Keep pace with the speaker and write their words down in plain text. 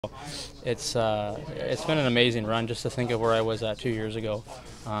It's been an amazing run just to think of where I was at 2 years ago,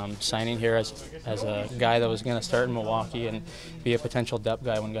 signing here as a guy that was going to start in Milwaukee and be a potential depth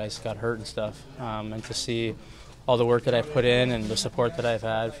guy when guys got hurt and stuff, and to see all the work that I've put in and the support that I've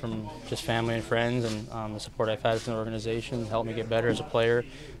had from just family and friends and the support I've had from the organization helped me get better as a player.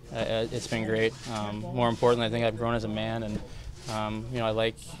 It's been great. More importantly, I think I've grown as a man, and I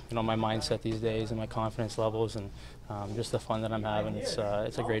like my mindset these days and my confidence levels and just the fun that I'm having. It's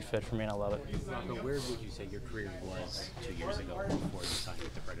a great fit for me, and I love it. Rocco, where would you say your career was 2 years ago before you signed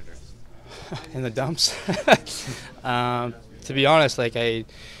with the Predators? In the dumps. To be honest, I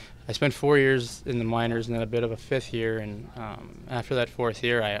spent 4 years in the minors and then a bit of a fifth year, and after that fourth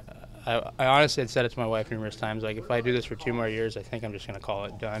year, I honestly had said it to my wife numerous times, like, if I do this for 2 more years, I think I'm just going to call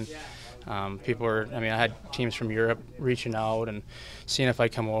it done. I had teams from Europe reaching out and seeing if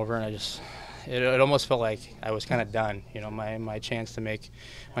I'd come over, and it almost felt like I was kind of done. My chance to make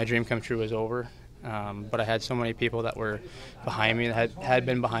my dream come true was over. But I had so many people that were behind me, that had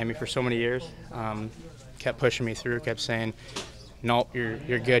been behind me for so many years, kept pushing me through, kept saying, no,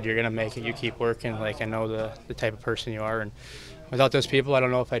 you're good, you're going to make it, you keep working. Like, I know the type of person you are, and without those people, I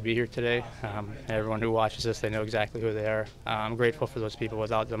don't know if I'd be here today. Everyone who watches this, they know exactly who they are. I'm grateful for those people.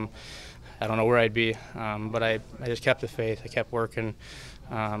 Without them, I don't know where I'd be. But I just kept the faith. I kept working.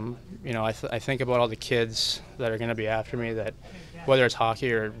 I think about all the kids that are going to be after me, that whether it's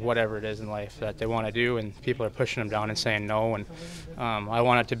hockey or whatever it is in life that they want to do, and people are pushing them down and saying no. And I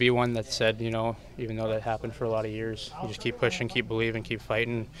wanted to be one that said, even though that happened for a lot of years, you just keep pushing, keep believing, keep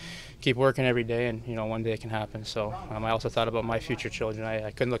fighting, keep working every day, and one day it can happen. So I also thought about my future children.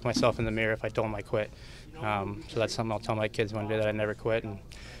 I couldn't look myself in the mirror if I told them I quit. So that's something I'll tell my kids one day, that I never quit, and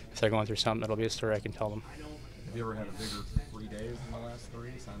if they're going through something, that'll be a story I can tell them. Have you ever had a bigger 3 days in the last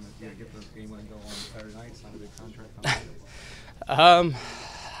three? You get the game winning goal on Saturday night, sign a big contract on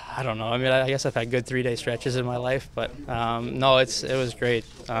I don't know. I guess I've had good 3-day stretches in my life, but no, it was great.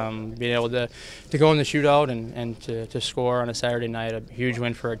 Being able to go in the shootout and to score on a Saturday night, a huge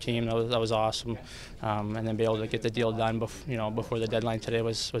win for our team. That was awesome. And then be able to get the deal done before the deadline today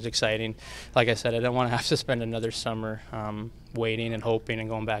was exciting. Like I said, I didn't want to have to spend another summer waiting and hoping and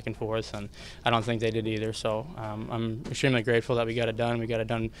going back and forth, and I don't think they did either. So I'm extremely grateful that we got it done. We got it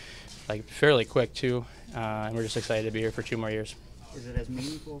done fairly quick too, and we're just excited to be here for 2 more years. Is it as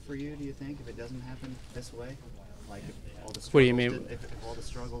meaningful for you, do you think, if it doesn't happen this way? Like, if all the struggles What do you mean? If all the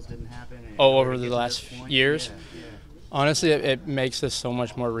struggles didn't happen? Over the last years? Yeah. Honestly, it makes this so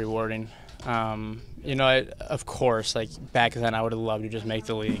much more rewarding. Of course, back then I would have loved to just make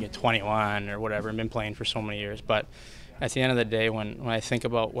the league at 21 or whatever, and been playing for so many years. But at the end of the day, when I think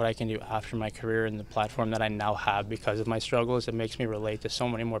about what I can do after my career and the platform that I now have because of my struggles, it makes me relate to so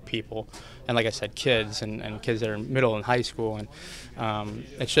many more people. And like I said, kids and kids that are in middle and high school. And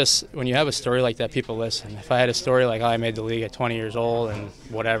it's just, when you have a story like that, people listen. If I had a story like, I made the league at 20 years old and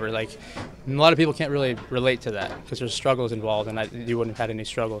whatever, a lot of people can't really relate to that because there's struggles involved, and you wouldn't have had any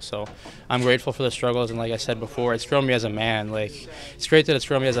struggles. So I'm grateful for the struggles, and like I said before, it's grown me as a man. It's great that it's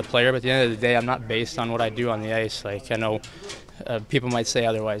grown me as a player, but at the end of the day, I'm not based on what I do on the ice. I know people might say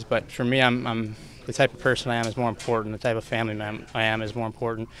otherwise, but for me, I'm the type of person I am is more important. The type of family man I am is more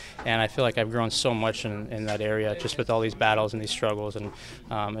important, and I feel like I've grown so much in that area just with all these battles and these struggles, and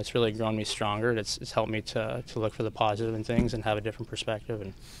it's really grown me stronger. It's helped me to look for the positive in things and have a different perspective,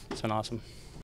 and it's been awesome.